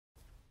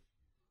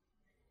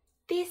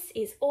This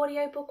is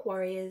Audiobook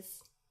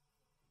Warriors.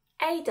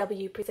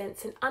 AW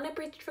presents an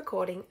unabridged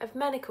recording of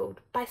Manacled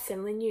by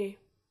Senlinyu,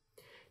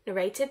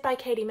 narrated by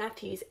Katie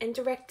Matthews and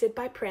directed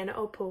by Prerna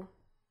Opal.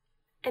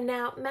 And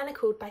now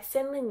Manacled by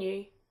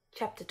Senlinyu,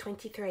 Chapter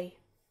 23.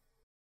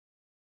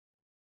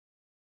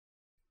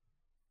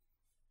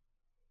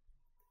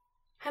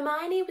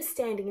 Hermione was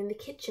standing in the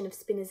kitchen of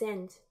Spinner's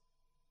End.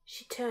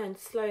 She turned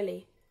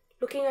slowly,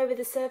 looking over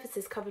the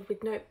surfaces covered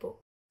with notebooks,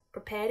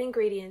 prepared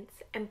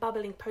ingredients, and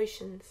bubbling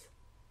potions.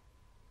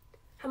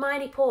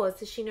 Hermione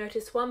paused as she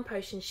noticed one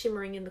potion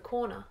shimmering in the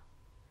corner.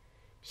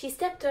 She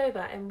stepped over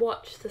and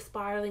watched the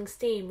spiralling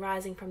steam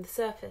rising from the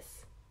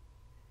surface.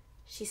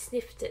 She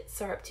sniffed it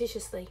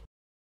surreptitiously.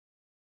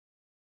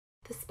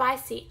 The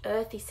spicy,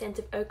 earthy scent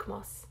of oak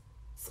moss,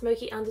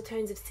 smoky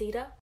undertones of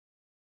cedar,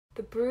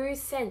 the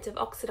bruised scent of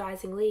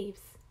oxidizing leaves.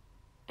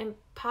 And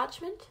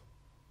parchment?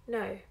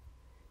 No.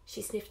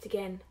 She sniffed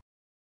again.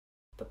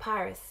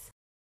 Papyrus.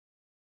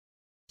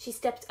 She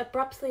stepped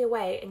abruptly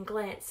away and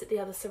glanced at the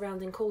other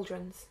surrounding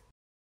cauldrons.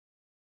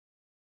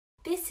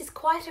 "This is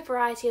quite a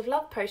variety of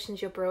love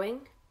potions you're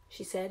brewing,"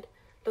 she said,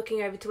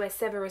 looking over to where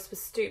Severus was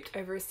stooped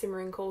over a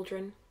simmering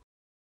cauldron.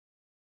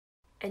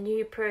 "A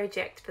new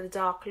project for the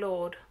Dark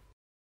Lord.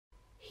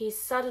 He's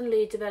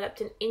suddenly developed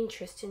an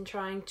interest in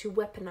trying to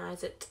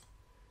weaponize it,"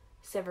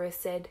 Severus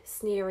said,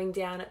 sneering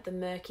down at the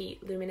murky,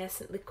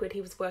 luminescent liquid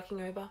he was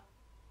working over.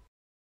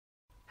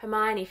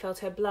 Hermione felt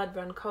her blood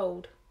run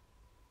cold.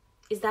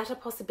 "Is that a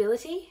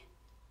possibility?"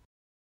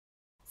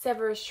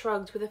 Severus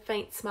shrugged with a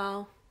faint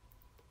smile.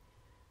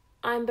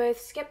 "I'm both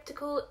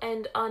sceptical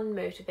and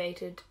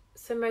unmotivated,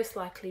 so most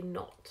likely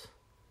not.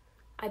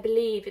 I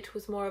believe it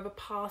was more of a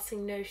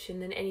passing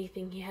notion than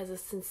anything he has a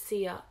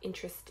sincere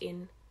interest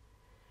in.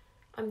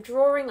 I'm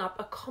drawing up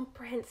a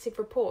comprehensive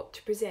report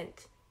to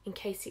present in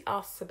case he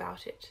asks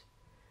about it,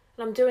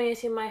 and I'm doing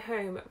it in my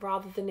home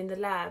rather than in the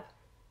lab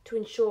to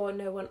ensure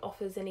no one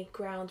offers any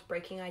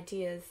groundbreaking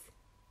ideas."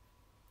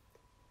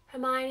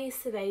 Hermione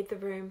surveyed the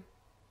room.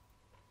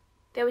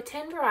 There were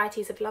 10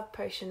 varieties of love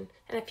potion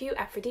and a few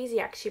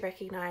aphrodisiacs she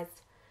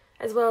recognised,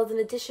 as well as an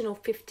additional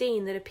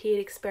 15 that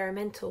appeared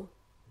experimental.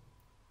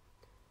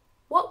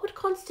 What would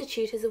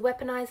constitute as a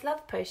weaponised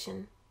love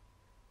potion?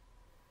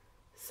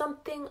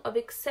 Something of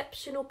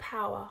exceptional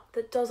power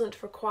that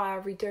doesn't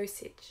require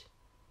redosage.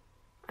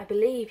 I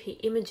believe he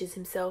images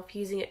himself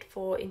using it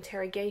for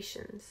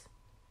interrogations.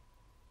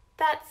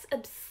 "That's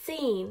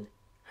obscene,"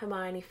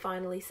 Hermione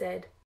finally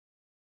said.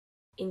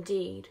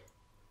 "Indeed.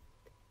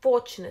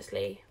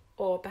 Fortunately,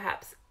 or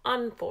perhaps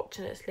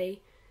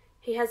unfortunately,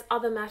 he has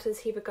other matters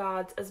he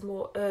regards as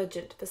more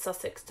urgent for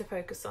Sussex to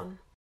focus on."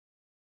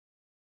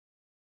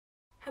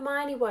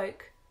 Hermione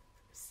woke,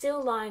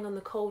 still lying on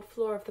the cold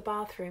floor of the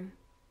bathroom.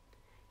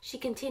 She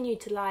continued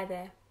to lie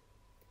there.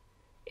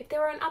 If there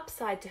were an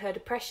upside to her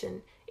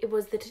depression, it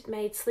was that it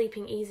made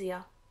sleeping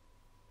easier.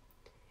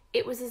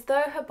 It was as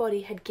though her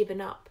body had given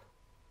up.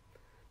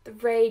 The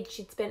rage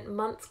she'd spent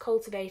months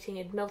cultivating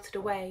had melted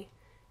away,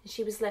 and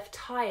she was left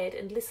tired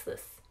and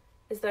listless,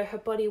 as though her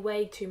body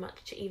weighed too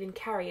much to even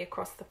carry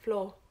across the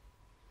floor.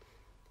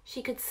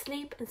 She could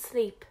sleep and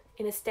sleep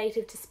in a state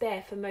of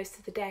despair for most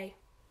of the day.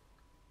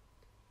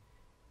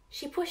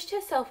 She pushed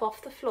herself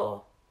off the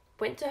floor,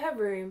 went to her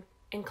room,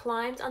 and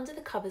climbed under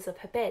the covers of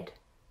her bed,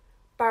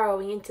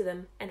 burrowing into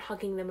them and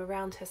hugging them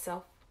around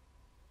herself.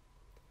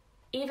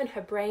 Even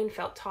her brain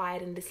felt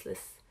tired and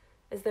listless,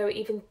 as though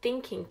even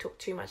thinking took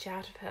too much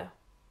out of her.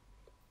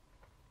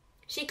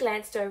 She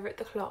glanced over at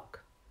the clock.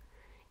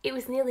 It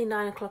was nearly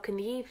 9 o'clock in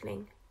the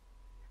evening.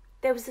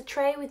 There was a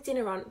tray with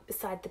dinner on it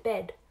beside the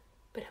bed,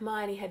 but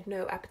Hermione had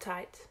no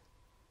appetite.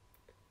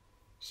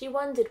 She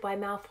wondered why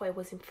Malfoy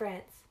was in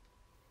France.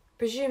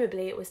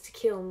 Presumably it was to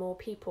kill more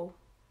people.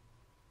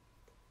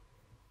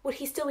 Would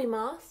he still be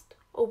masked,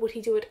 or would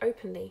he do it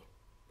openly?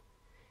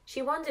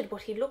 She wondered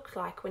what he looked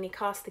like when he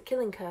cast the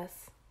killing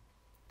curse.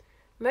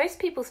 Most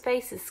people's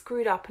faces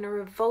screwed up in a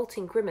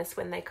revolting grimace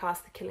when they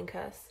cast the killing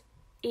curse,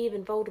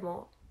 even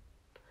Voldemort.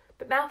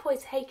 But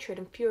Malfoy's hatred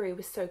and fury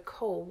was so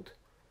cold.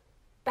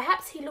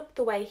 Perhaps he looked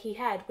the way he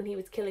had when he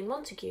was killing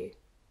Montague.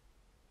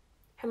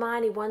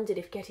 Hermione wondered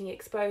if getting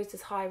exposed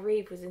as High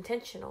Reeve was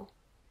intentional.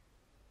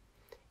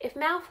 If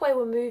Malfoy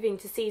were moving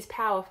to seize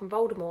power from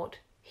Voldemort,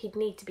 he'd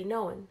need to be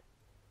known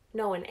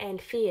and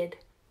feared.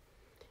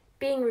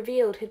 Being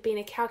revealed had been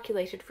a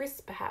calculated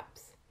risk,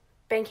 perhaps,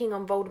 banking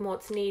on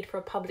Voldemort's need for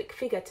a public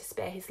figure to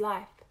spare his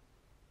life.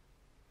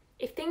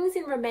 If things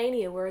in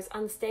Romania were as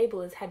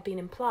unstable as had been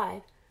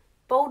implied,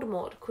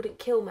 Voldemort couldn't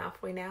kill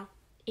Malfoy now,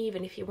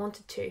 even if he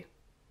wanted to.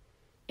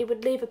 It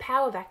would leave a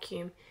power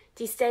vacuum,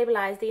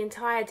 destabilise the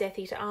entire Death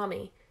Eater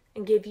army,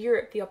 and give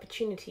Europe the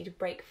opportunity to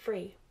break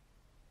free.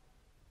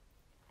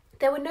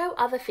 There were no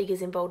other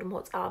figures in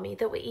Voldemort's army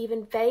that were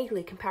even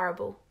vaguely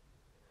comparable.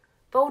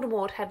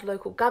 Voldemort had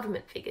local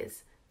government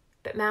figures,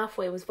 but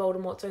Malfoy was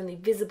Voldemort's only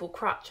visible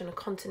crutch on a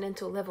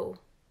continental level.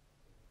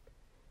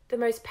 The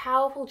most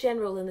powerful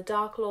general in the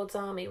Dark Lord's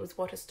army was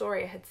what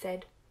Astoria had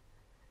said.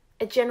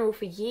 A general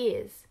for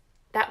years,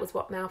 that was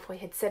what Malfoy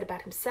had said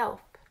about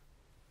himself.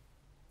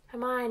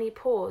 Hermione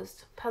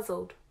paused,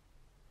 puzzled.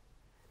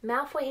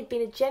 Malfoy had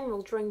been a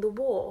general during the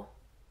war.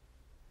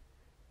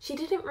 She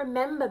didn't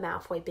remember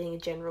Malfoy being a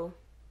general.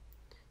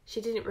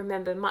 She didn't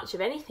remember much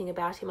of anything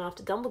about him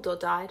after Dumbledore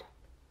died.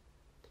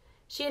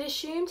 She had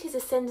assumed his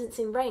ascendance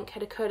in rank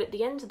had occurred at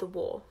the end of the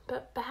war,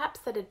 but perhaps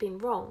that had been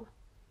wrong.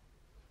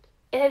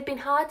 It had been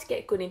hard to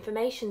get good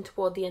information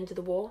toward the end of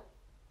the war.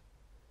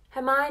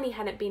 Hermione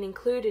hadn't been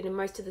included in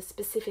most of the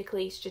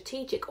specifically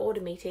strategic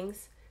order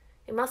meetings.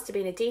 It must have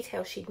been a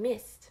detail she'd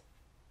missed.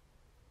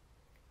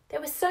 There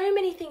were so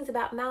many things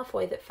about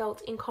Malfoy that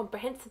felt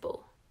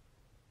incomprehensible.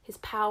 His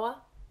power,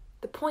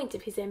 the point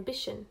of his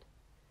ambition,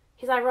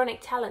 his ironic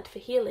talent for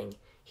healing,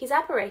 his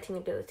apparating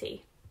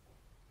ability.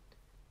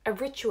 A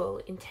ritual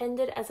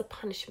intended as a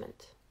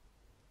punishment.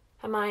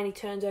 Hermione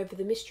turned over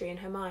the mystery in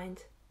her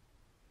mind.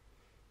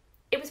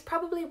 It was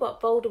probably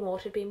what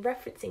Voldemort had been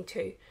referencing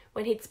to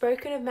when he'd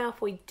spoken of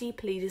Malfoy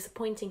deeply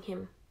disappointing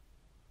him.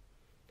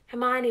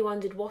 Hermione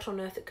wondered what on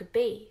earth it could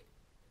be.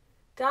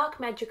 Dark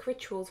magic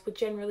rituals were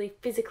generally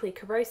physically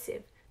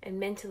corrosive and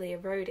mentally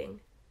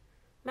eroding.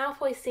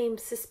 Malfoy seemed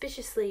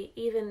suspiciously,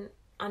 even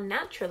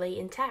unnaturally,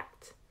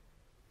 intact.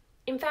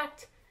 In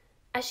fact,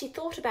 as she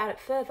thought about it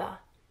further,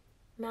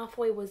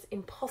 Malfoy was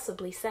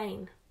impossibly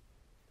sane.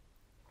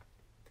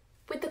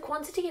 With the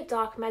quantity of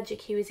dark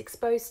magic he was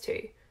exposed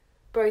to,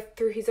 both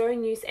through his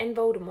own use and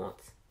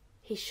Voldemort's,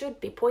 he should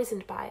be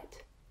poisoned by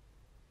it.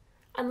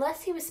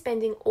 Unless he was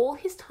spending all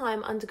his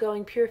time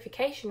undergoing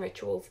purification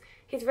rituals,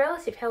 his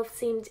relative health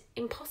seemed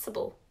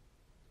impossible.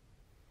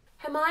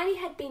 Hermione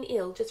had been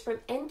ill just from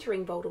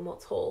entering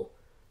Voldemort's hall,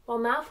 while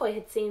Malfoy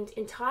had seemed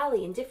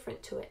entirely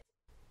indifferent to it,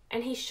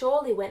 and he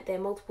surely went there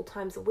multiple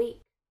times a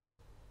week.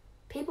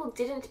 People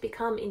didn't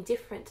become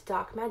indifferent to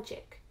dark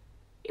magic.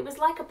 It was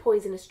like a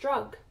poisonous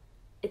drug,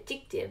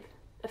 addictive,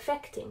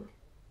 affecting,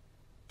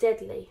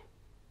 deadly.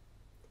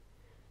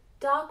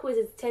 Dark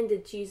wizards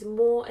tended to use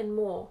more and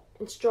more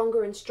and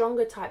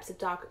stronger types of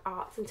dark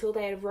arts until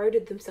they had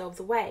eroded themselves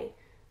away,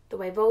 the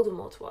way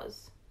Voldemort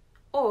was,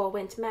 or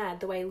went mad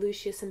the way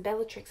Lucius and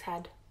Bellatrix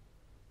had.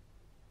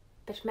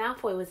 But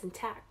Malfoy was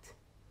intact.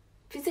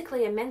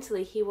 Physically and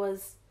mentally he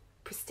was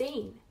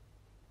pristine,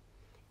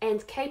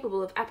 and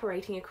capable of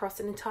apparating across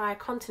an entire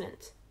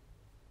continent.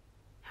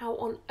 How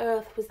on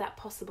earth was that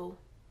possible?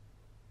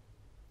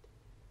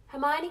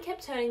 Hermione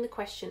kept turning the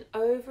question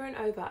over and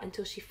over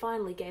until she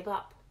finally gave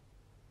up.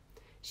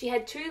 She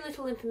had too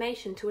little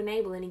information to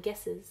enable any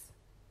guesses.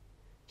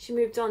 She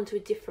moved on to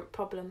a different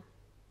problem.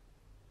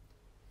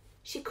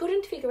 She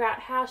couldn't figure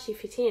out how she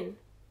fit in.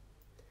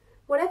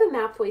 Whatever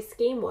Malfoy's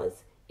scheme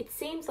was, it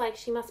seems like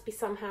she must be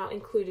somehow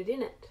included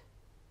in it.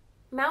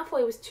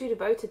 Malfoy was too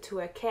devoted to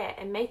her care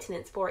and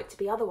maintenance for it to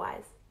be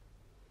otherwise.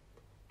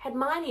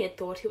 Hermione had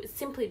thought it was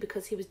simply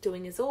because he was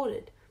doing as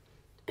ordered,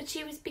 but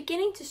she was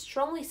beginning to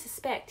strongly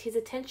suspect his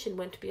attention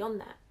went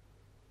beyond that.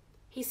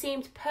 He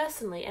seemed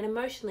personally and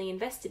emotionally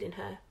invested in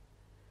her.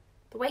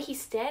 The way he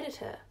stared at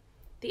her,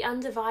 the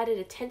undivided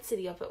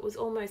intensity of it was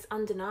almost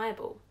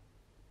undeniable.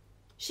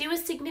 She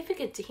was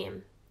significant to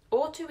him,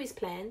 or to his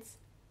plans.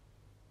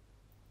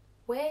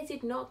 Where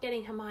did not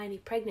getting Hermione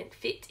pregnant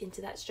fit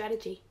into that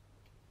strategy?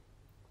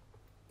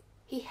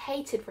 He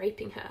hated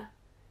raping her,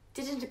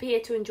 didn't appear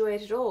to enjoy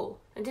it at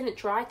all, and didn't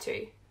try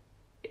to.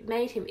 It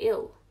made him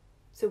ill,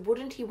 so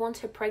wouldn't he want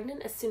her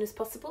pregnant as soon as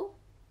possible?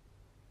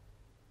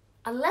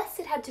 Unless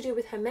it had to do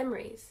with her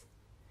memories.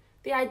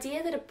 The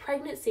idea that a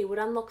pregnancy would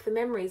unlock the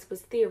memories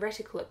was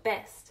theoretical at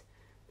best,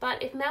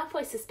 but if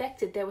Malfoy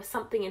suspected there was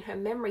something in her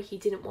memory he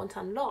didn't want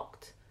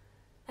unlocked,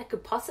 that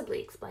could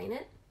possibly explain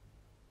it.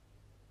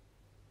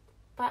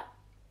 But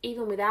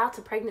even without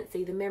a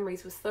pregnancy, the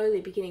memories were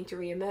slowly beginning to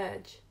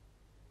re-emerge.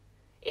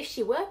 If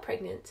she were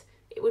pregnant,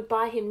 it would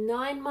buy him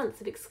 9 months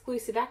of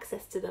exclusive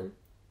access to them.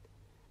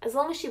 As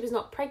long as she was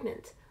not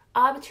pregnant,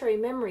 arbitrary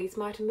memories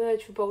might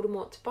emerge for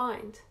Voldemort to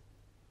find.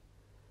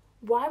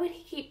 Why would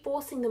he keep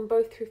forcing them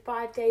both through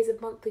 5 days of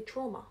monthly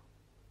trauma?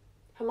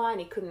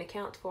 Hermione couldn't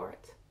account for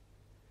it.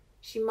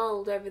 She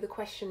mulled over the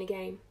question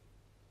again.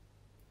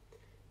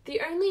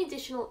 The only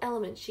additional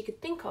element she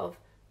could think of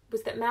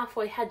was that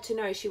Malfoy had to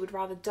know she would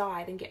rather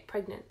die than get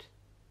pregnant.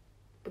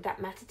 Would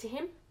that matter to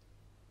him?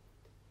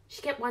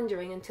 She kept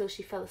wondering until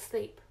she fell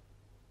asleep.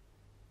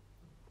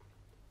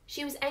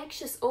 She was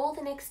anxious all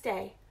the next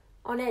day,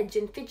 on edge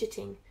and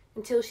fidgeting,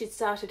 until she'd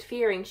started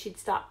fearing she'd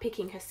start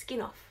picking her skin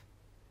off.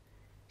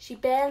 She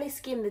barely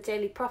skimmed the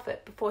Daily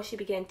Prophet before she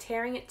began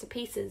tearing it to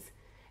pieces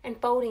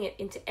and folding it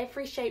into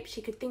every shape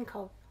she could think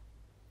of.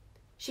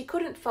 She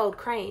couldn't fold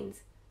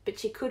cranes, but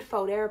she could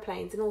fold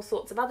aeroplanes and all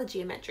sorts of other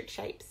geometric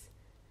shapes.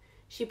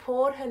 She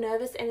poured her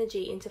nervous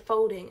energy into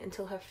folding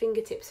until her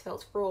fingertips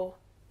felt raw.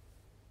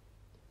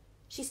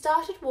 She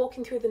started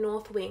walking through the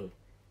north wing,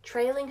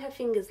 trailing her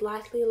fingers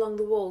lightly along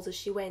the walls as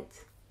she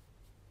went.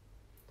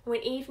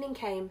 When evening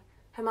came,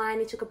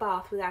 Hermione took a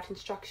bath without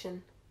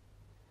instruction.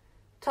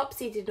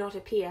 Topsy did not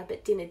appear,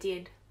 but dinner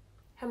did.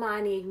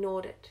 Hermione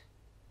ignored it.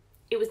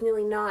 It was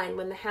nearly 9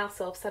 when the house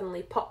elf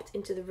suddenly popped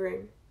into the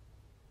room.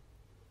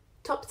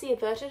 Topsy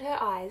averted her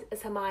eyes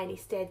as Hermione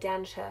stared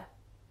down at her.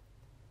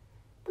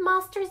 "The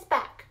master is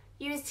back.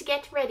 You is to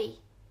get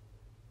ready."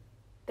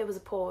 There was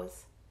a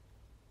pause.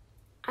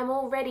 "I'm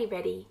already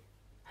ready,"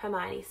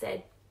 Hermione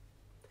said.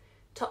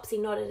 Topsy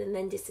nodded and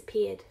then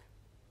disappeared.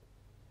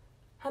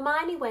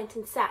 Hermione went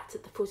and sat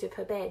at the foot of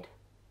her bed.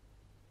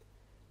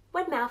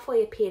 When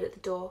Malfoy appeared at the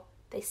door,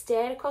 they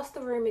stared across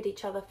the room at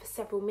each other for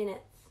several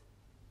minutes.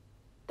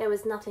 There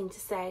was nothing to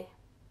say.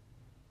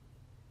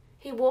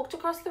 He walked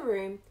across the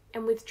room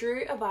and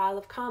withdrew a vial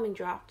of calming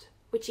draught,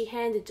 which he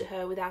handed to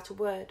her without a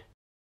word.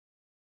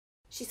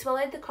 She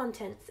swallowed the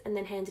contents and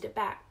then handed it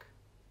back.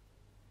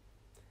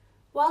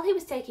 While he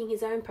was taking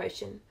his own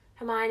potion,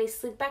 Hermione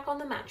slid back on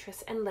the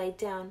mattress and laid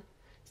down,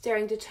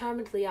 staring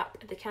determinedly up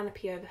at the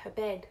canopy over her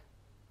bed.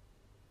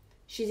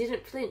 She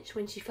didn't flinch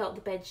when she felt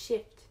the bed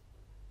shift.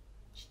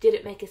 She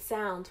didn't make a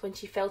sound when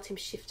she felt him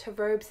shift her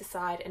robes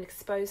aside and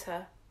expose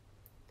her.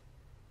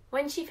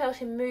 When she felt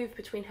him move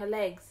between her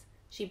legs,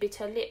 she bit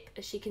her lip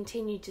as she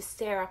continued to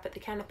stare up at the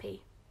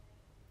canopy.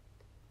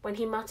 When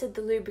he muttered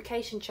the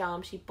lubrication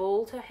charm, she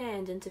balled her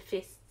hand into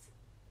fists.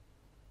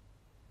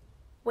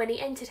 When he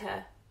entered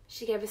her,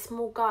 she gave a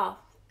small gasp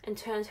and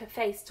turned her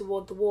face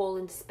toward the wall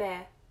in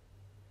despair,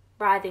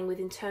 writhing with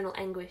internal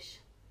anguish.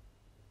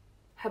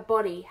 Her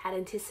body had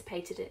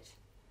anticipated it.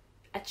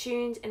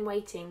 Attuned and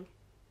waiting,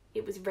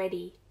 it was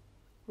ready,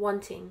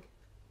 wanting.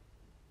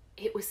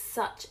 It was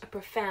such a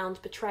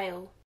profound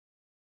betrayal.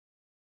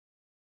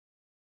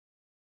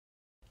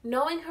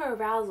 Knowing her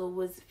arousal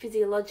was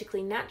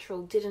physiologically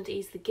natural didn't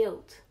ease the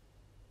guilt.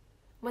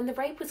 When the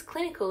rape was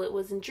clinical, it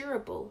was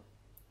endurable.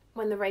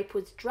 When the rape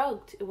was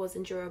drugged, it was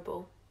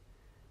endurable.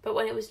 But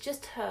when it was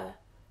just her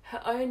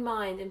own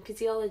mind and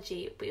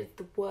physiology, it was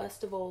the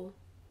worst of all.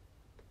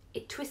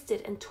 It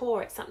twisted and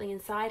tore at something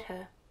inside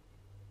her.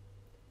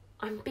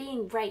 "I'm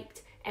being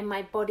raped, and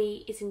my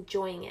body is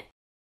enjoying it,"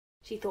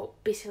 she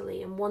thought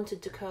bitterly and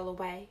wanted to curl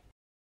away.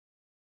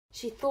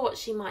 She thought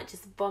she might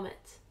just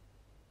vomit.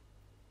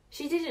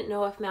 She didn't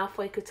know if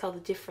Malfoy could tell the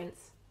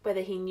difference,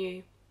 whether he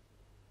knew.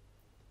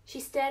 She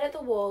stared at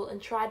the wall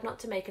and tried not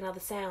to make another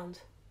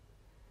sound.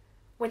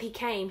 When he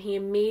came, he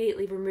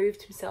immediately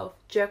removed himself,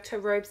 jerked her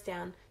robes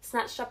down,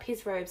 snatched up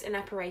his robes and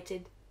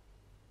apparated.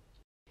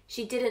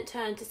 She didn't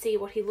turn to see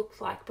what he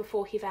looked like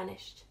before he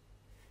vanished.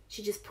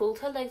 She just pulled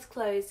her legs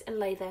closed and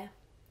lay there.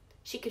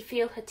 She could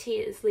feel her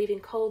tears leaving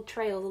cold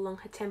trails along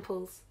her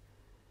temples.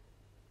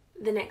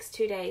 The next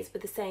 2 days were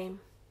the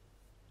same.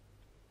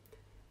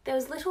 There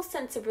was little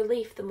sense of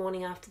relief the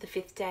morning after the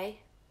 5th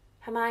day.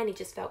 Hermione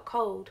just felt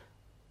cold.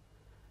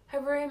 Her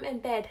room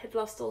and bed had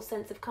lost all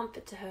sense of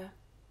comfort to her.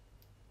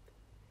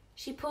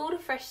 She pulled a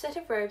fresh set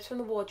of robes from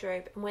the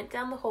wardrobe and went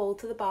down the hall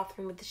to the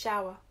bathroom with the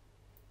shower.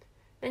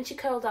 Then she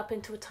curled up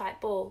into a tight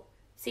ball,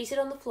 seated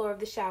on the floor of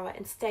the shower,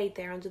 and stayed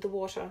there under the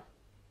water.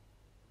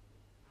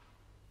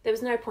 There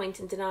was no point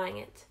in denying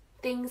it.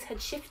 Things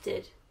had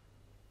shifted.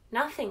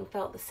 Nothing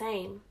felt the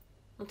same,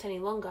 not any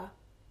longer.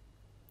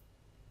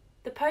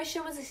 The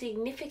potion was a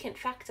significant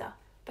factor,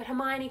 but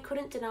Hermione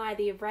couldn't deny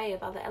the array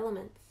of other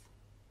elements.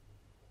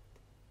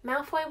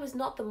 Malfoy was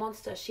not the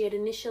monster she had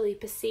initially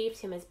perceived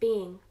him as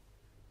being.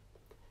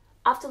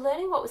 After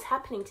learning what was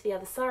happening to the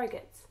other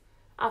surrogates,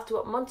 after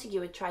what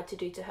Montague had tried to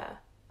do to her,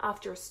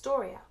 after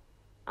Astoria,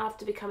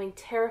 after becoming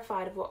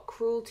terrified of what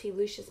cruelty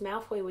Lucius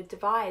Malfoy would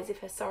devise if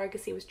her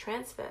surrogacy was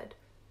transferred,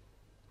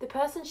 the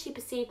person she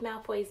perceived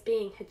Malfoy as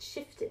being had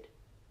shifted.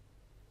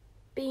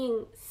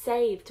 Being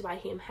saved by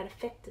him had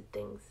affected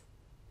things.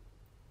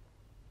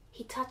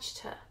 He touched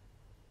her.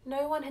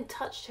 No one had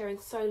touched her in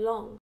so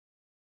long.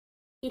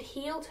 He'd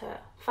healed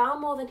her far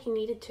more than he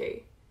needed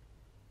to.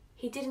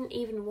 He didn't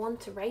even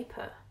want to rape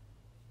her.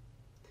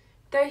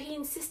 Though he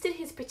insisted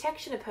his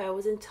protection of her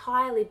was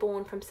entirely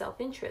born from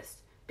self-interest,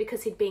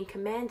 because he'd been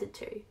commanded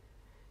to,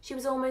 she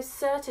was almost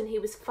certain he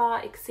was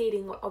far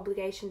exceeding what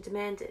obligation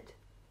demanded.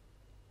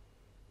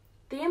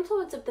 The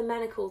influence of the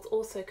Manacles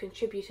also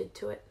contributed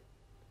to it.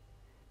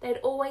 They had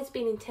always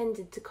been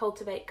intended to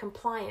cultivate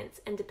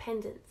compliance and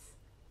dependence,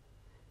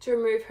 to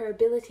remove her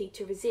ability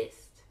to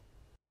resist.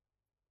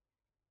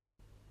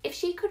 If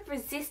she could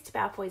resist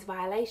Malfoy's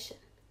violation,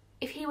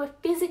 if he were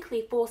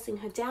physically forcing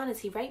her down as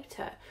he raped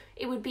her,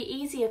 it would be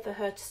easier for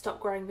her to stop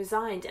growing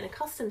resigned and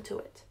accustomed to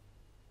it.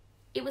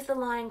 It was the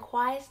lying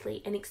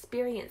quietly and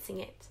experiencing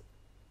it,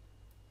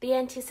 the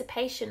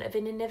anticipation of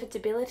an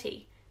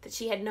inevitability that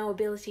she had no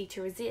ability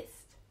to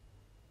resist.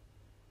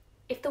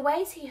 If the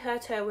ways he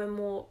hurt her were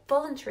more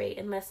voluntary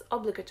and less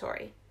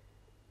obligatory,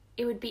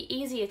 it would be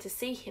easier to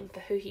see him for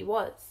who he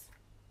was.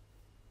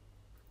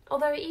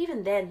 Although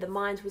even then the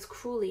mind was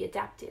cruelly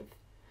adaptive,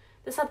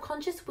 the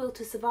subconscious will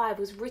to survive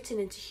was written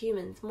into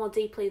humans more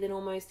deeply than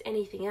almost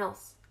anything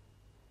else.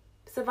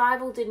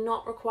 Survival did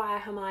not require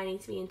Hermione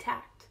to be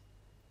intact,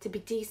 to be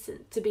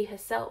decent, to be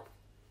herself.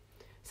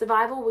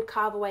 Survival would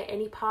carve away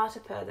any part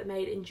of her that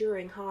made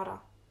enduring harder.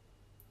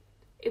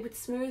 It would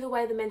smooth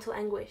away the mental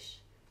anguish,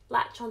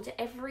 latch onto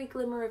every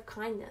glimmer of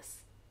kindness.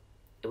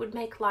 It would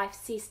make life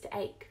cease to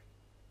ache.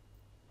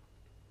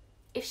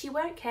 If she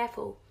weren't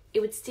careful, it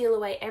would steal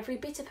away every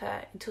bit of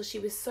her until she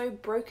was so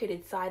broken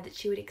inside that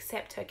she would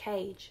accept her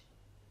cage.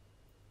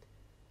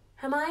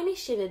 Hermione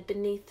shivered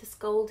beneath the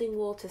scalding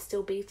water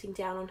still beating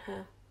down on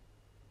her.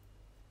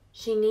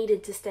 She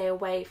needed to stay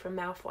away from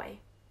Malfoy.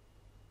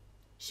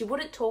 She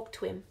wouldn't talk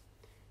to him.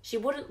 She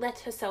wouldn't let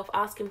herself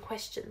ask him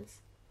questions.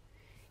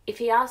 If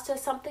he asked her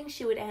something,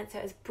 she would answer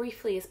as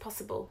briefly as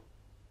possible.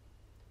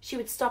 She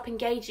would stop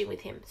engaging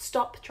with him,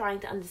 stop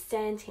trying to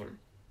understand him.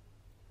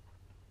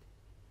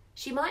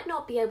 She might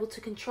not be able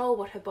to control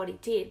what her body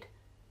did,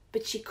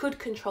 but she could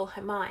control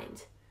her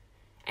mind.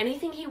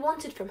 Anything he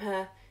wanted from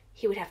her,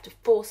 he would have to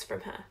force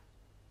from her.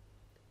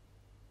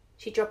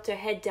 She dropped her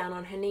head down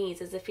on her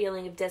knees as a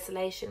feeling of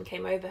desolation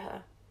came over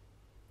her.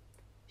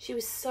 She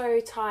was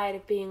so tired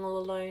of being all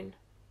alone.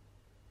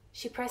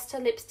 She pressed her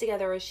lips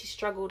together as she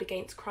struggled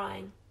against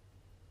crying.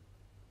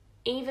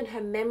 Even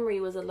her memory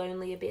was a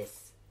lonely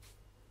abyss.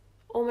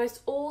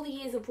 Almost all the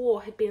years of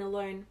war had been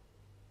alone.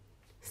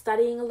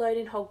 Studying alone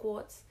in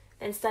Hogwarts,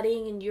 then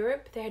studying in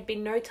Europe, there had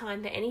been no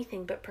time for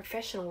anything but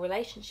professional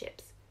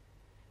relationships.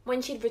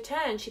 When she'd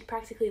returned, she'd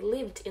practically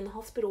lived in the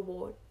hospital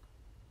ward.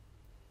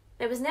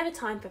 There was never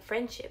time for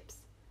friendships.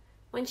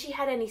 When she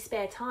had any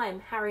spare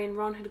time, Harry and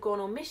Ron had gone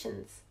on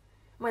missions.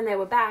 When they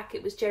were back,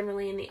 it was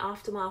generally in the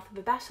aftermath of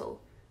a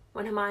battle,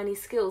 when Hermione's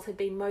skills had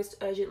been most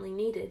urgently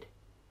needed.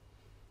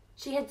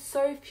 She had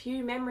so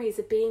few memories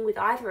of being with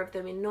either of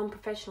them in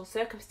non-professional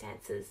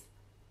circumstances.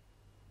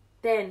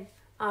 Then,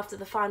 after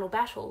the final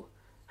battle,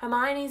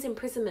 Hermione's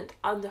imprisonment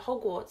under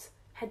Hogwarts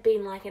had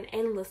been like an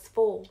endless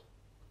fall.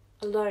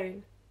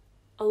 Alone,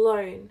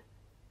 alone,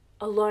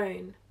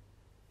 alone,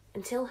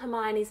 until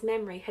Hermione's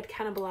memory had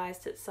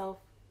cannibalized itself.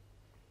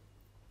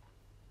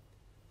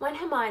 When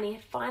Hermione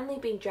had finally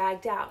been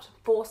dragged out and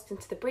forced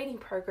into the breeding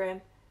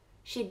program,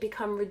 she had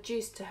become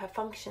reduced to her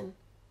function.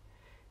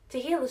 To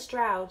heal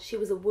Lestrade, she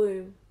was a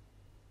womb.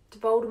 To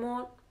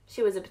Voldemort,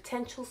 she was a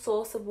potential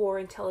source of war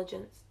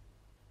intelligence.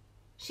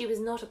 She was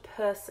not a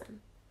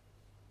person.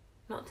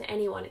 Not to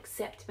anyone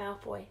except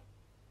Malfoy.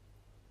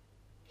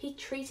 He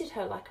treated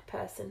her like a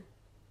person.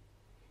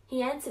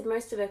 He answered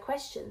most of her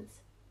questions,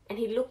 and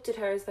he looked at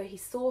her as though he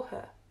saw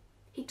her.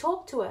 He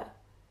talked to her.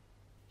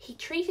 He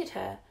treated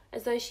her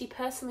as though she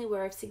personally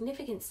were of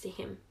significance to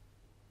him.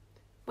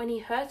 When he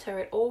hurt her,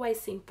 it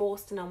always seemed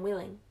forced and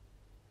unwilling.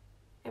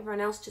 Everyone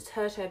else just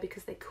hurt her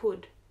because they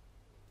could.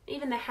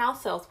 Even the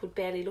house elves would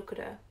barely look at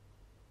her.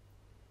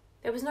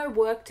 There was no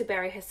work to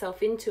bury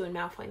herself into in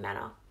Malfoy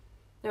Manor.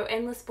 No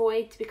endless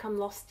void to become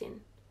lost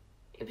in.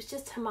 It was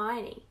just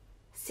Hermione,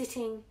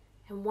 sitting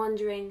and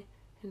wondering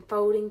and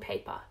folding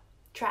paper,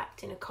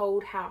 trapped in a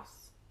cold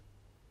house.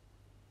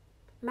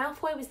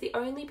 Malfoy was the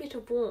only bit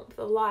of warmth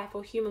or life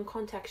or human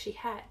contact she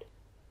had.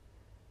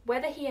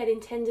 Whether he had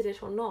intended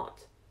it or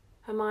not,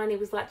 Hermione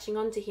was latching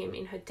onto him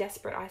in her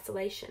desperate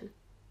isolation.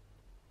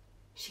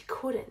 She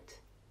couldn't.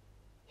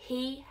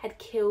 He had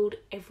killed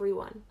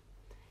everyone.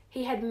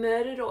 He had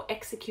murdered or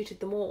executed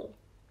them all.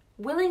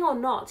 Willing or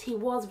not, he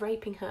was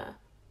raping her.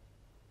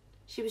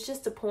 She was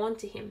just a pawn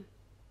to him.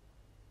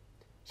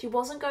 She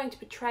wasn't going to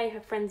betray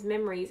her friend's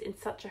memories in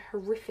such a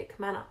horrific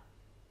manner.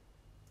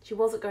 She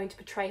wasn't going to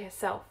betray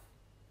herself.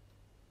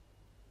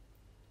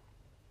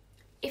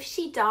 If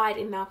she died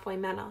in Malfoy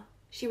Manor,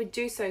 she would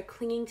do so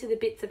clinging to the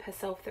bits of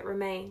herself that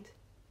remained.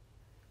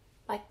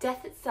 Like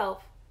death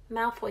itself,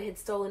 Malfoy had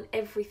stolen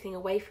everything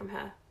away from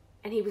her,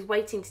 and he was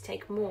waiting to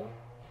take more.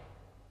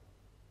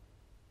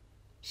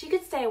 She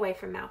could stay away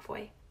from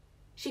Malfoy.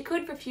 She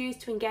could refuse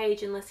to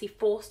engage unless he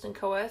forced and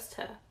coerced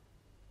her.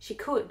 She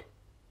could.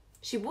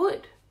 She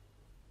would.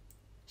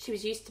 She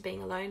was used to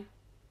being alone.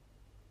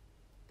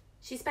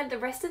 She spent the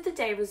rest of the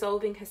day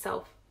resolving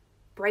herself,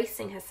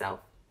 bracing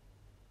herself.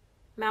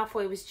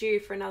 Malfoy was due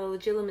for another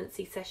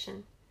legitimacy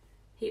session.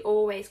 He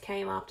always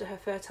came after her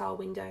fertile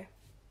window.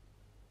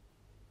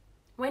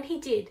 When he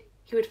did,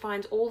 he would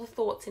find all the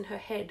thoughts in her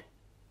head.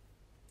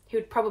 He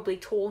would probably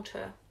taunt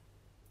her.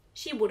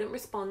 She wouldn't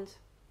respond.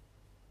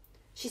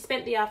 She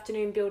spent the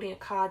afternoon building a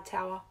card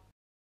tower.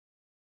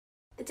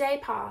 The day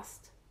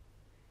passed.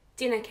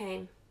 Dinner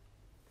came.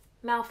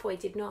 Malfoy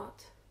did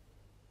not.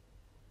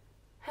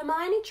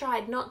 Hermione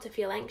tried not to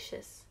feel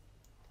anxious.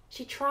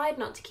 She tried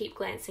not to keep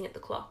glancing at the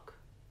clock.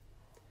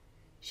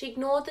 She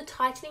ignored the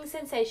tightening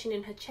sensation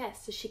in her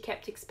chest as she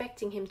kept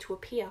expecting him to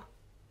appear.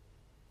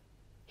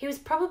 He was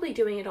probably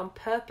doing it on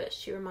purpose,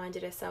 she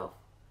reminded herself.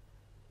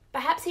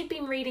 Perhaps he'd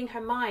been reading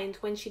her mind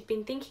when she'd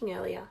been thinking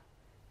earlier.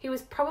 He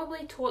was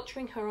probably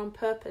torturing her on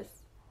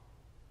purpose.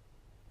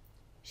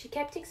 She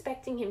kept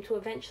expecting him to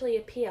eventually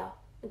appear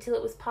until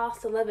it was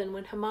past 11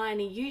 when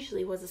Hermione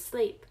usually was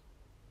asleep.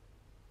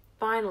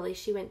 Finally,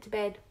 she went to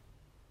bed.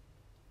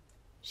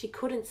 She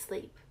couldn't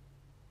sleep.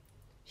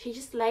 She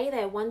just lay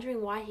there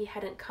wondering why he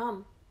hadn't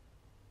come.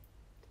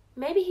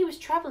 Maybe he was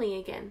travelling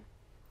again.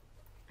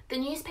 The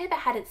newspaper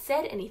hadn't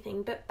said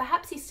anything, but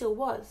perhaps he still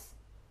was.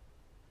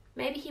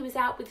 Maybe he was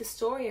out with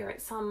Astoria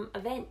at some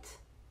event.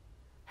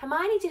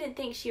 Hermione didn't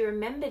think she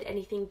remembered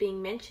anything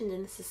being mentioned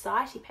in the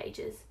society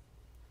pages.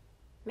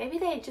 Maybe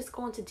they had just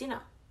gone to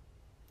dinner.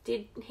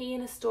 Did he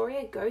and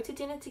Astoria go to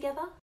dinner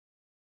together?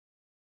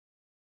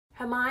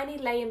 Hermione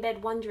lay in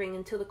bed wondering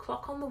until the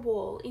clock on the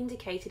wall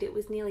indicated it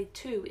was nearly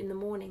 2 in the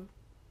morning.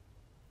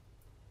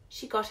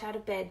 She got out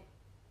of bed.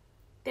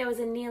 There was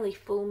a nearly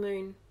full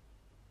moon.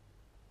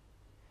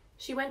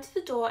 She went to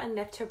the door and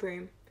left her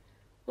room,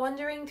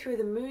 wandering through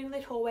the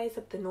moonlit hallways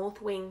of the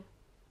north wing.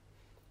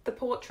 The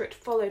portrait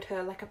followed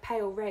her like a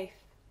pale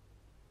wraith.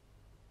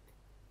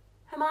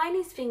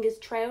 Hermione's fingers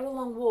trailed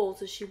along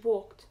walls as she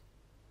walked.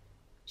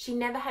 She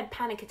never had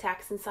panic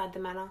attacks inside the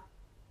manor,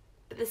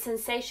 but the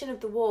sensation of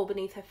the wall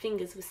beneath her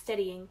fingers was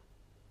steadying.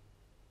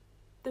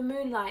 The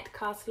moonlight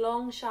cast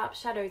long, sharp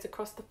shadows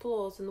across the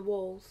floors and the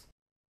walls.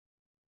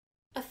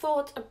 A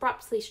thought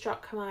abruptly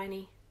struck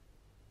Hermione.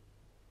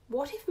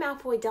 What if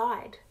Malfoy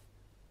died?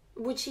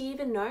 Would she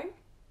even know?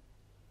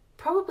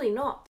 Probably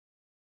not.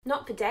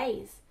 Not for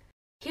days.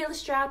 Healer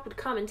Stroud would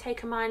come and take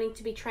Hermione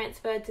to be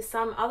transferred to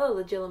some other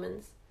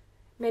Legilimens.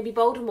 Maybe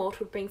Voldemort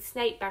would bring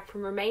Snape back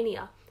from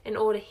Romania and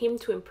order him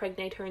to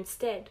impregnate her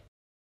instead.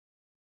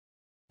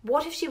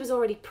 What if she was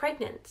already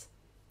pregnant?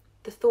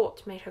 The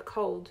thought made her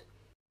cold.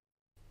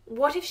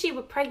 What if she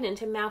were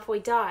pregnant and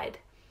Malfoy died?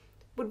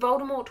 Would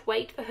Voldemort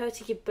wait for her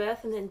to give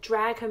birth and then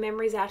drag her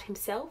memories out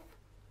himself?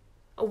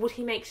 Or would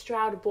he make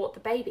Stroud abort the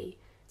baby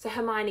so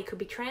Hermione could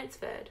be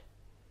transferred?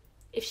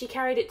 If she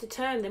carried it to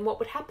term, then what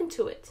would happen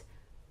to it?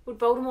 Would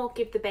Voldemort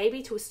give the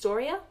baby to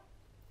Astoria?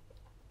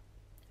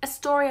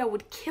 Astoria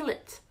would kill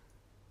it.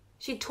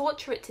 She'd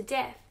torture it to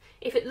death.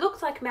 If it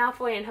looked like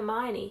Malfoy and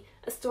Hermione,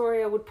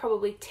 Astoria would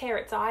probably tear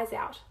its eyes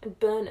out and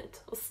burn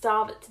it or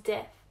starve it to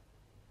death.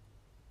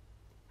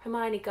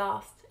 Hermione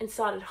gasped and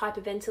started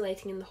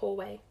hyperventilating in the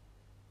hallway.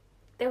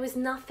 There was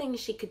nothing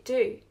she could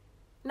do.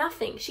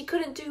 Nothing. She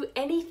couldn't do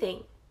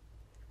anything.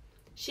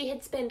 She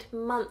had spent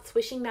months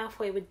wishing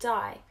Malfoy would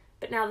die,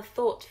 but now the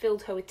thought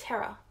filled her with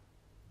terror.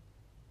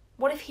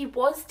 What if he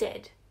was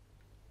dead?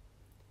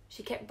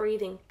 She kept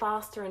breathing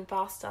faster and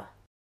faster.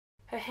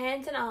 Her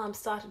hands and arms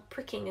started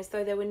pricking as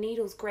though there were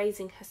needles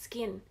grazing her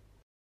skin.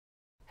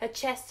 Her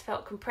chest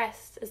felt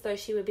compressed as though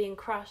she were being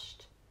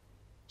crushed.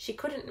 She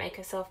couldn't make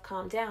herself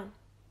calm down.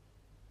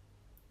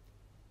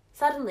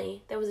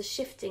 Suddenly, there was a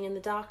shifting in the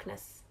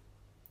darkness.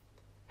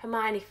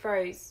 Hermione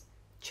froze,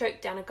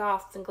 choked down a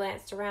gasp and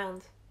glanced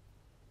around.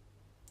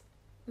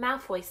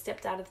 Malfoy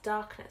stepped out of the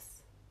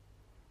darkness.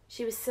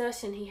 She was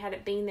certain he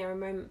hadn't been there a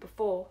moment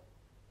before.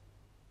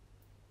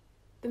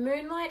 The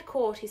moonlight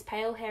caught his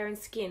pale hair and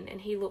skin,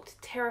 and he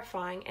looked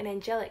terrifying and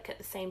angelic at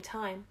the same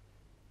time.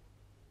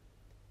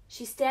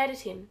 She stared at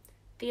him,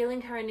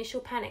 feeling her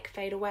initial panic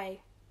fade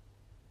away.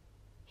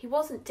 He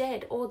wasn't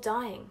dead or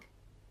dying.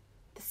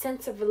 The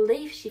sense of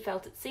relief she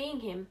felt at seeing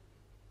him.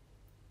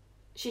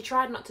 She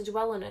tried not to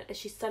dwell on it as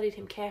she studied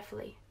him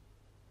carefully.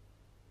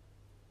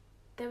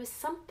 There was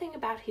something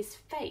about his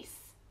face.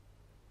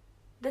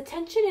 The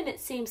tension in it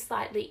seemed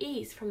slightly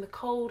eased from the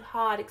cold,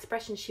 hard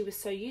expression she was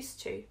so used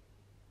to.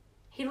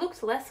 He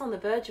looked less on the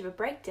verge of a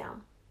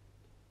breakdown.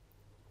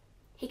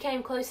 He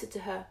came closer to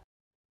her,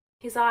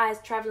 his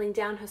eyes travelling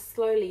down her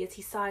slowly as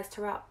he sized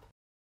her up.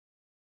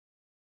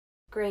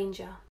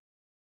 Granger.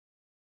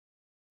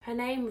 Her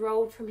name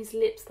rolled from his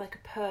lips like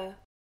a purr.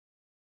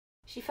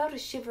 She felt a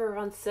shiver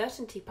of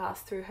uncertainty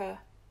pass through her.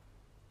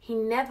 He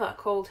never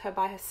called her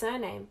by her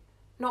surname,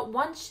 not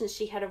once since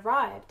she had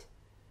arrived.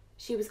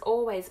 She was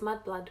always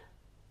Mudblood.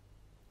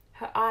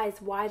 Her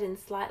eyes widened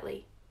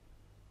slightly.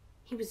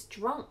 He was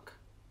drunk.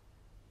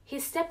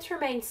 His steps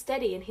remained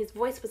steady and his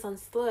voice was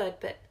unslurred,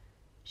 but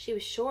she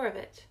was sure of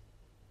it.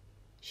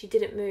 She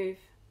didn't move.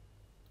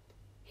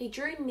 He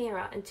drew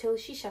nearer until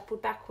she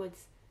shuffled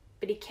backwards,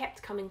 but he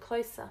kept coming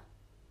closer,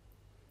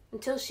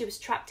 until she was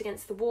trapped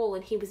against the wall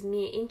and he was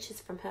mere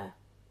inches from her.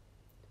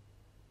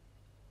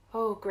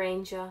 "Oh,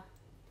 Granger,"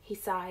 he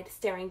sighed,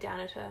 staring down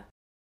at her.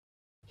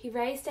 He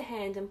raised a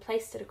hand and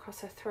placed it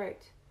across her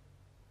throat,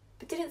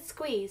 but didn't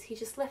squeeze, he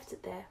just left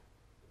it there.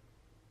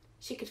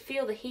 She could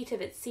feel the heat of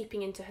it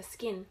seeping into her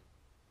skin.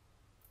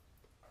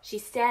 She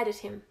stared at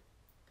him.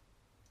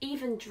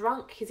 Even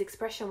drunk, his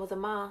expression was a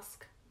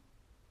mask.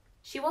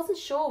 She wasn't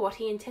sure what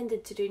he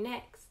intended to do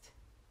next.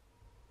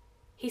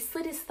 He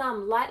slid his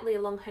thumb lightly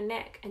along her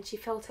neck and she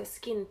felt her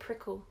skin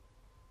prickle.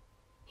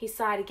 He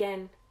sighed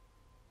again.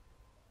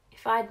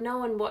 "If I'd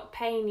known what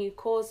pain you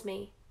caused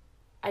me,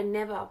 I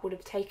never would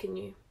have taken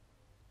you."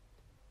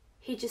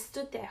 He just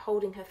stood there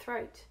holding her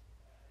throat.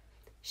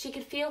 She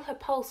could feel her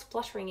pulse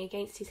fluttering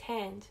against his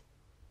hand.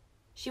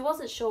 She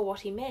wasn't sure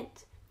what he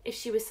meant, if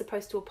she was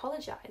supposed to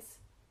apologize.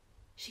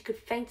 She could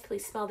faintly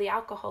smell the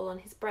alcohol on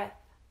his breath.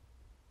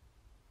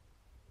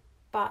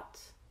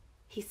 "But,"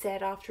 he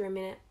said after a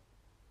minute,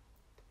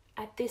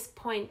 "at this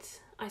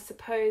point, I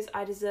suppose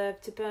I deserve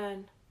to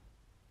burn.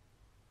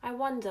 I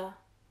wonder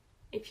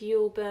if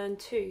you'll burn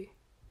too."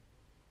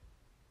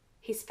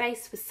 His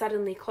face was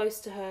suddenly close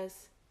to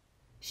hers.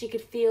 She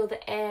could feel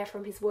the air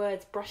from his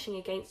words brushing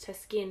against her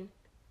skin.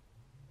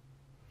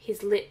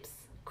 His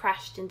lips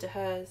crashed into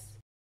hers.